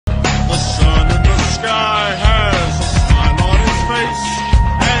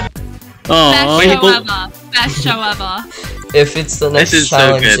Best show ever. If it's the next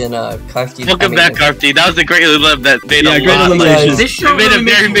challenge in Crafty. Welcome back, Crafty. That was a great live that made a lot of guys. This show made a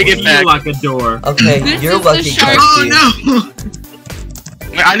very big impact. Like a door. Okay, you're lucky, Crafty. Oh no!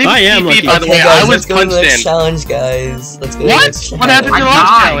 I am lucky. By the way, guys, I was punched in. Challenge, guys. Let's go. What? What happened to the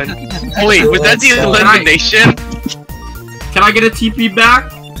last challenge? Oh wait, was that the elimination? Can I get a TP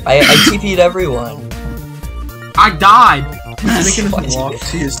back? I TP'd everyone. I died. He's making us walk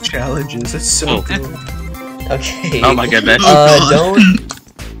to his challenges. That's so cool. Okay. Oh my goodness.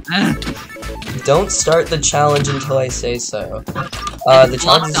 Don't start the challenge until I say so. The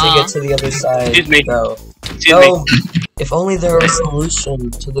challenge is to get to the other side. Excuse me. Go. If only there were a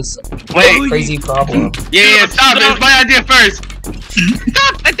solution to this crazy problem. Yeah, stop! It was my idea first!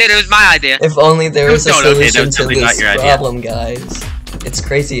 Stop! I did, it was my idea. If only there was a solution to this problem, guys. It's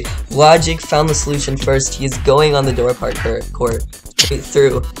crazy. Logic found the solution first. He's going on the door parkour court.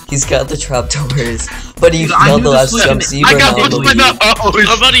 Through. He's got the trapdoors. But he failed the last jump. Zebra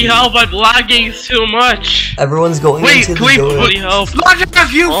Somebody help, I'm lagging too much. Everyone's going into the door. Somebody help. Logic,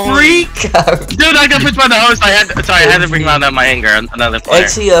 you freak! Dude, I got pushed by the nose. I had to bring out my anger on another player.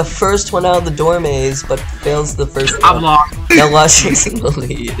 Actually, first one out of the door maze, but fails the first one. I'm locked. Now Logic's in the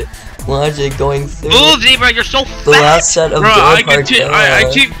lead. Logic going through. Ooh, Zebra, you're so fat. The last set of door parkour. I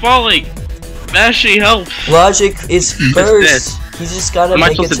keep falling. Mashing helps. Logic is first. You just gotta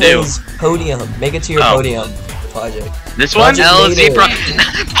make it to his podium. Make it to your podium, Logic. This one? No, Zebra.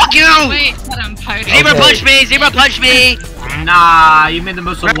 Fuck you! Wait, podium. Zebra punched me! Zebra punched me! Nah, you made the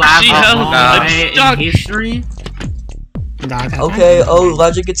most laughable in history. Okay,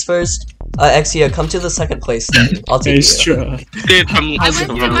 Logic gets first. Exia, come to the second place then. I'll take you. Dude, I'm I went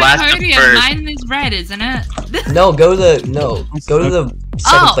to my last podium. first. Mine is red, isn't it? No, go to the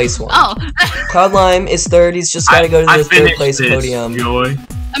second place one. Cloud Lime is third. He's just gotta go to the third place podium. Joy.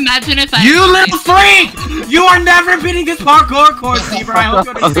 Imagine if I. You little freak! You are never beating this parkour course, Zebra. I hope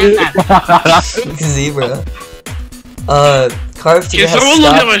you understand that. Zebra. Crafty has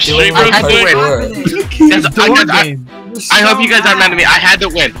stopped doing the parkour. I hope you guys are mad at me. I had to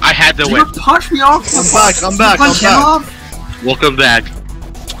win. I had to win. Punch me off. I'm back. Welcome back.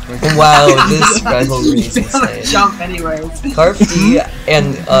 Wow, this rivalry is insane. Jump anyways. Crafty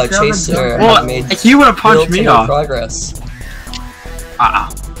and Chaser have made he would have punched me off. Progress.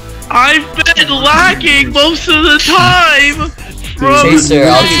 I've been lagging most of the time. Chaser,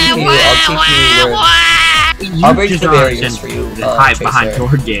 I'll break the barriers for you.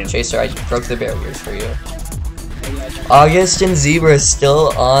 Chaser, I broke the barriers for you. August and Zebra is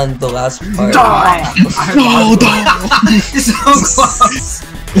still on the last part. So close.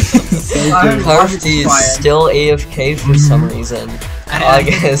 Crafty is still AFK for some reason.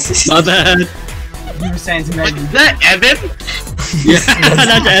 August. My bad. You were saying to me. Is that Evan? Yeah,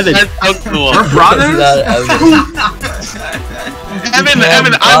 that's Evan. That's so cool. We're brothers? Evan,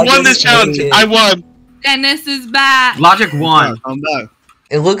 I won this challenge. I won. Dennis is back. Logic won. I'm back.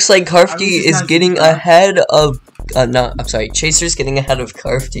 It looks like Crafty is getting ahead of. No, I'm sorry. Chaser's getting ahead of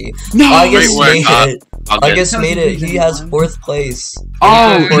Crafty. No! August made it. August made it. He has 4th place.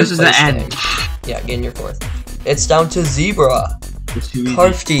 Oh, this is the end. Yeah, getting your 4th. It's down to Zebra,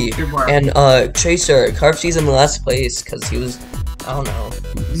 Crafty, and Chaser. Crafty's in last place because he was. I don't know.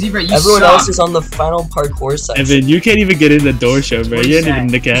 Zebra, you Everyone suck. else is on the final parkour section. Evan, you can't even get in the door show, bro. You ain't even in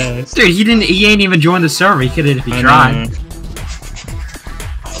the cast. Dude, he ain't even joined the server. He could have if he tried.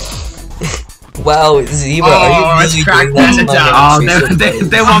 Wow, Zebra, are you really doing that?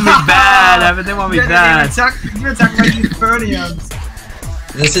 They want me bad, Evan. They want me bad. You're talking about these podiums.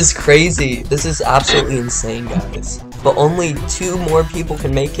 This is crazy. This is absolutely insane, guys. But only 2 more people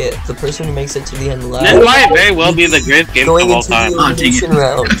can make it. The person who makes it to the end last. This might very well be the greatest game going of all into time. the elimination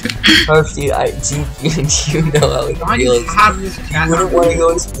round. Crafty, you know how it feels. You wouldn't want to go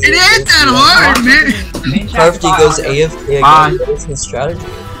into It ain't that hard, man. Crafty goes AFK again. What is his strategy?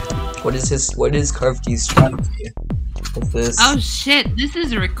 What is Crafty's strategy? With this? Oh shit, this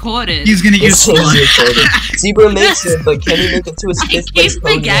is recorded. He's gonna use Zebra makes it, but can he make it to his 5th place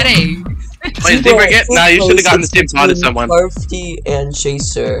podium? Forgetting. Wait, Zebra get? Nah, you should have gotten the same spot as someone. Crafty and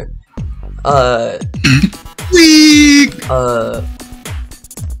Chaser. Weak.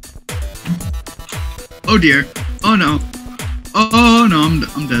 Oh dear. Oh no. Oh no,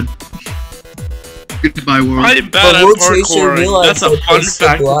 I'm dead. Goodbye, world. I'm bad at parkour. That's a fun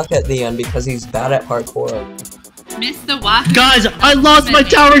fact. Block at the end because he's bad at parkour. Mr. Wack. Guys, I lost my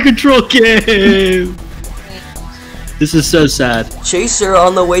tower control game. This is so sad. Chaser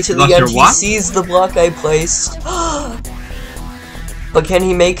on the way to the end, he sees the block I placed. But can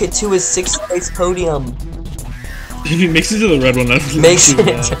he make it to his 6th place podium? If he makes it to the red one, that's Makes it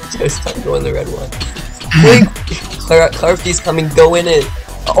just don't go in the red one. Wait, Carfty's coming, go in it.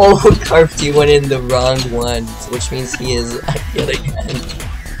 Oh, Carfty went in the wrong one, which means he is yet again.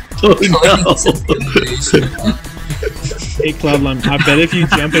 Oh no! Hey Cloudline, I bet if you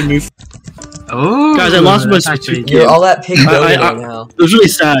jump and move. Oh, Guys, I lost my that's switch. actually- You're all at Pig Billion right now. It was really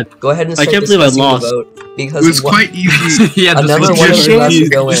sad. Go ahead and I start can't believe I discussing the lost. vote, It because was quite easy. Yeah, the another switch one of is- you has to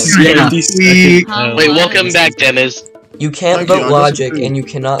go in. Yeah, Wait, welcome back, Dennis. You can't Thank you, vote I Logic, disagree. and you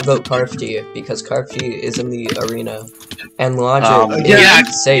cannot vote Carfty, because Carfty is in the arena. And Logic Yeah,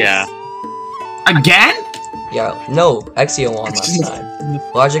 is safe. yeah. Again? Yeah, no, Exio won last time.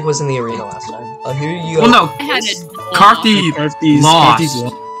 Logic was in the arena last time. Oh, here you go. Well, no. I had a Carthy lost.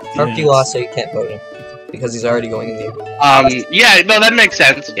 Carfty lost, so you can't vote him. Because he's already going in the arena. Yeah, no, that makes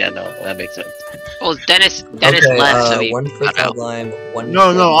sense. Yeah, no, that makes sense. Well, Dennis Okay, left, so he one for got out. Cloudline, one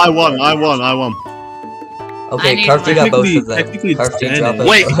No, for- no, I won. Okay, I need Carfty one. got both of them. Technically, it's Carfty, Dennis. drop a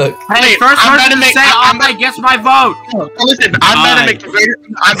Wait. vote. Hey, Wait, first I'm person gonna to make- say I'm I guess my vote. Listen, I'm about to make the greatest.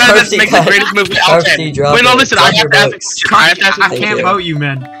 I'm about to Carfty make the got- greatest move of all Carfty, time. drop Wait, no, it. listen. Drop I have your to ask a votes. question. I have to ask a I Thank can't you. vote you,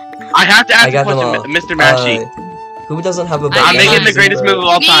 man. I have to ask I a got them all. question, Mr. Mashi. Who doesn't have a vote? I'm I making the got greatest move of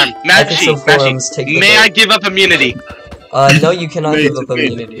all time. Ethical Mashi, forums, take the may vote. I give up immunity? No, you cannot Wait, give up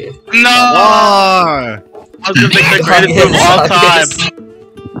wait. immunity. No! Why? I was gonna make the greatest move of all time.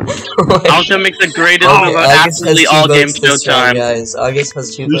 I was gonna make the greatest Oh, move of August has absolutely 2 all votes game show this round, time. guys. August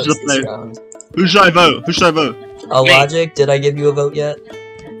has 2 Who's votes the this player? round. Who should I vote? Who should I vote? Logic, did I give you a vote yet?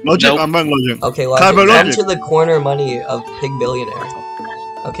 Logic? Nope. I'm voting Logic. Okay, Can I Logic, vote come Logic? to the corner money of Pig Billionaire.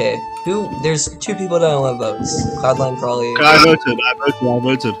 Okay, there's 2 people that don't have votes. Cloudline probably. Okay, I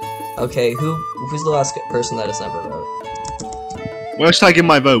voted. Okay, who's the last person that doesn't have a vote? Where should I give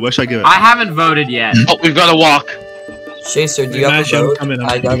my vote? Where should I give it? I haven't voted yet. Oh, we've got to walk. Shacer, do you have a Mash, I'm vote? coming, I'm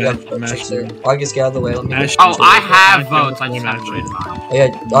I don't coming, have a I'm vote, mashing. Shacer. August, get out of the way, let me Mash. go. Oh, I have I votes. I don't just have haven't to. voted mine. Oh,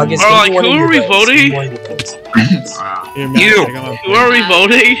 yeah, August, Or, give like, me one who of are your we votes. voting? Give me one of your votes. Wow. Here, Mash, You. I got my Who are we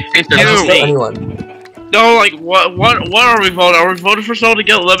voting? Just vote anyone. No, like, what are we voting? Are we voting for someone to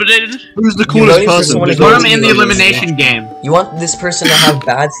get eliminated? Who's the voting coolest for person? someone to Put go him to in the the elimination game. You want this person to have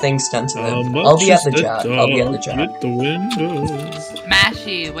bad things done to them. I'll be at the jack. I'll be at the jack. Hit the windows.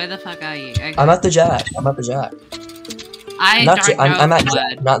 Mashy, where the fuck are you? Okay. I'm at the jack. I'm at the jack. I Not don't Jack. I'm know at the Jack,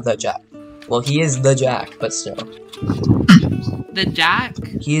 word. not the Jack. Well, he is the Jack, but still. The Jack?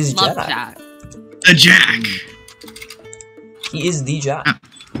 He is Love Jack. Jack. The Jack. He is the Jack.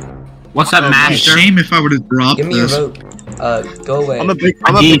 What's up, Master? Shame if I were to drop Give me your this. vote. Go away. I'm a big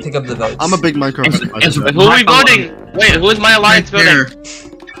Pick up the votes. Minecraft. It's- fan. Who are we voting? Wait, who is my alliance voting?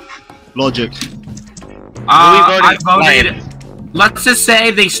 Logic. I voting? voted. Let's just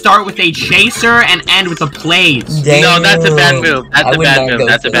say they start with a chaser and end with a plays. Damn. No, that's a bad move. I That's a would bad not move. go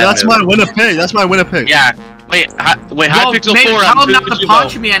That's a for bad Yeah, that's move. my winner pick. That's my winner pick. Yeah. Wait, Well, Hypixel maybe 4, tell him not who to did you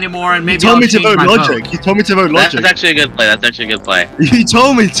punch vote? me anymore, and He maybe told I'll me to change vote my Logic. vote. He told me to vote That's Logic. actually a good play. That's actually a good play. He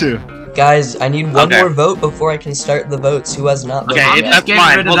told me to. Guys, I need one Okay. more vote before I can start the votes. Who has not voted Okay, I'm yet? that's just getting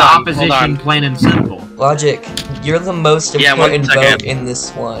fine. rid of Hold the on, hold opposition, on. plain and simple. Logic, you're the most Yeah, one important second. vote in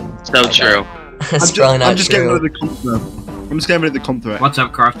this one. So Okay. true. That's probably not I'm just getting rid true. of the comp threat. I'm just getting rid of the comp threat. What's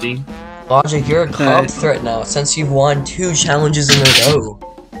up, Crafty? Logic, you're a comp threat now, since you've won 2 challenges in a row.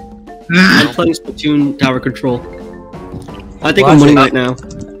 I'm playing Splatoon Tower Control. I think Watch I'm winning it. right now.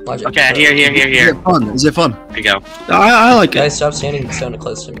 Logic. Okay, here. Is it fun? Is it fun? Here you go. I like it. Guys, stop standing so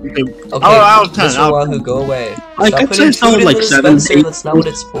close to me. Okay. Okay, out of 10, Mr. out of Wahoo, go away. I Stop could putting say solid food in like the 7, dispenser, 8. That's not what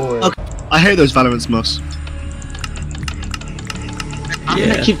it's for. Okay. I hate those Valorant smurfs. I'm Yeah.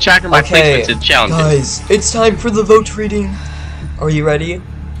 gonna keep track of my Okay, placements and challenges. Guys, it's time for the vote reading. Are you ready?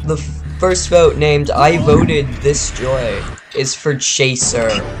 The first vote, named I voted this joy, is for Chaser.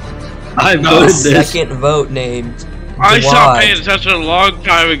 I The voted this. second vote, named I stopped paying Dwad, attention a long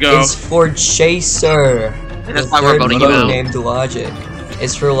time ago. is for Chaser. The That's why we're third voting vote, him out. named Logic,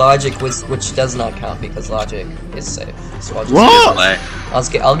 is for Logic, which does not count because Logic is safe. So I'll just What? Play.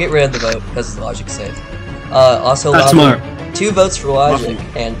 I'll get rid of the vote because Logic's safe. Also, That's Logic, smart. 2 votes for Logic,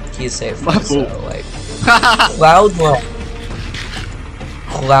 and he is safe. My So, fault. like, Cloudline.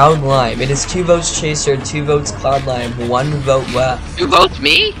 Cloudline. It is 2 votes Chaser, 2 votes Cloudline, 1 vote left. Who votes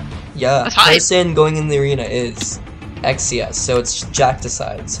me? Yeah, That's hype. person going in the arena is XCS, so it's Jack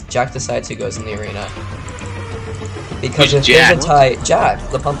decides. Jack decides who goes in the arena. Because Who's if there's Jack? a tie, Jack,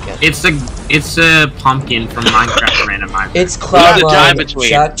 the pumpkin. It's a pumpkin from Minecraft Randomizer. It's Who's the tie Cloudline. between?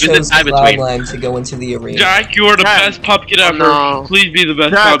 Jack Who's the chose tie between? Cloudline to go into the arena. Jack, you are the Jack. best pumpkin ever. no. Please be the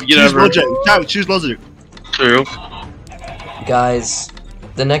best Jack, pumpkin choose ever. Logic. Jack, choose Logic. True. Guys,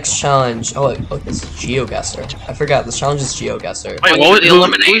 The next challenge. Oh, it's GeoGuessr. I forgot. The challenge is GeoGuessr. Wait, what was the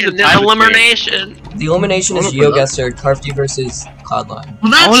elimination? The elimination. The elimination is GeoGuessr, Carfty versus Codline.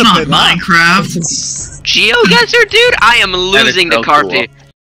 Well, that's not Minecraft. GeoGuessr, dude. I am losing so to Carfty.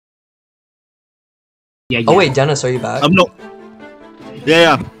 Yeah, Oh wait, Dennis, are you back? I'm not.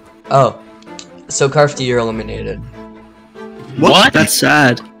 Yeah. Oh, so Carfty, you're eliminated. What? That's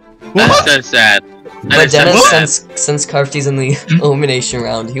sad. That's so sad. But That is so Dennis, sad. since Carfty's in the elimination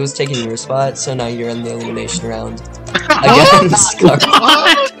round, he was taking your spot, so now you're in the elimination round against Carfty.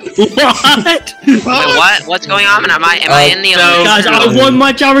 What? Wait, what? What's going on? Am I in the elimination? Guys, I won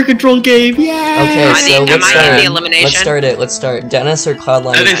my tower control game. Yay! Okay, Am I so in let's the start. elimination? Let's start it. Let's start. Dennis or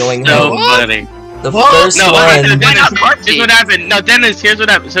Cloudline That is is going so home. funny. The first No, one. Dennis, Why not here's what happened. No, Dennis, here's what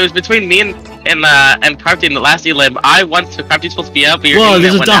happened. So it was between me and Carfty in the last elim. I won, so Carfty's supposed to be up, but Whoa,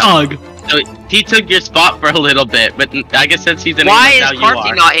 there's a went out. dog. So he took your spot for a little bit, but I guess since he's in Why England, is now you Carfty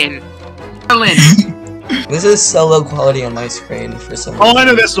are. not in? This is so low quality on my screen for some reason. Oh, I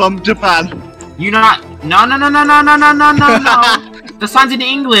know this one. Japan. You not? No. The sign's in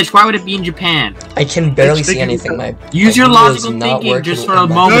English. Why would it be in Japan? I can barely It's see thinking- anything. My Use your video is logical not thinking working just for a in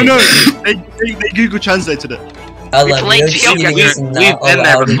my- moment. No, they Google translated it. Ella, played your cheating GeoGuessr. is not We've been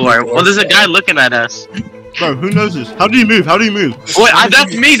there allowed in before. the Well, there's a course. guy looking at us. Bro, who knows this? How do you move? That's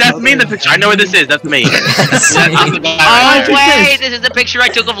Me. That's me in the picture. I know where this is. That's me. I'm the guy right Oh there. wait, this is the picture I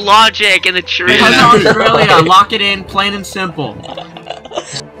took of Logic in the tree. Because Australia, lock it in, plain and simple.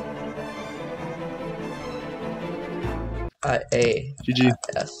 A. GG.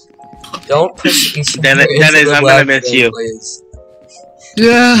 S. Don't push each other Dennis, into the I'm gonna left miss lane, you. please.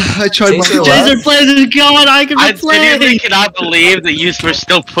 Yeah, I tried Chaser my left. Jason plays is gone. I can I play. genuinely cannot believe that you were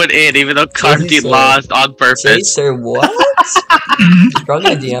still put in, even though Carfty Jason. lost on purpose. Chaser, what?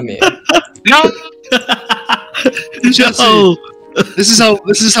 Probably gonna DM you. No, Jesse, Oh, this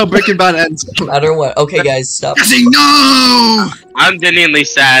is how Breaking Bad ends. No matter what. Okay, guys, stop. No! I'm genuinely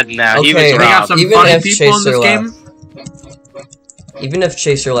sad now. He Okay. was We got robbed. some Even funny if people in Chaser this game. left. Even if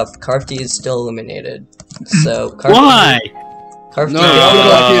Chaser left, Carfty is still eliminated. So, Carfty, why? Carfty, No. get on the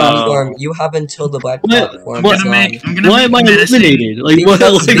black platform. You have until the black What- platform what- is on. Why am I eliminated? Like, what?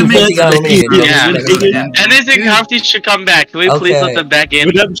 Because Like, you what? got eliminated. Yeah. Yeah. Dennis and Carfty should come back. Can we please Okay. let them back in?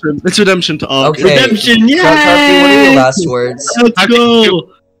 Redemption. It's redemption to all. Okay. Redemption, So, Carfty, what are your yay! last words? Let's Okay, go!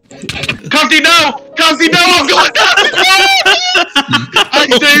 Carfty, no! Carfty, no! I'm going down! I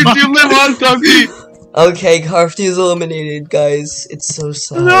saved you. Live on, Carfty. Okay, Carfty is eliminated, guys. It's so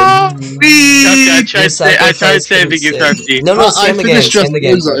sad. Carfty, I Your tried sacrifice saving you, couldn't Carfty. save. No, I stay in the game. finished Stay just in the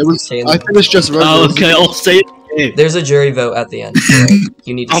game. Rosa. It was. Stay in the I game. finished just Rosa. Oh, okay, I'll say it. There's a jury vote at the end. So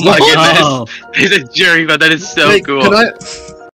you need to Oh stay. my goodness. Oh. He's a jury, but that is so Wait, cool. Can I?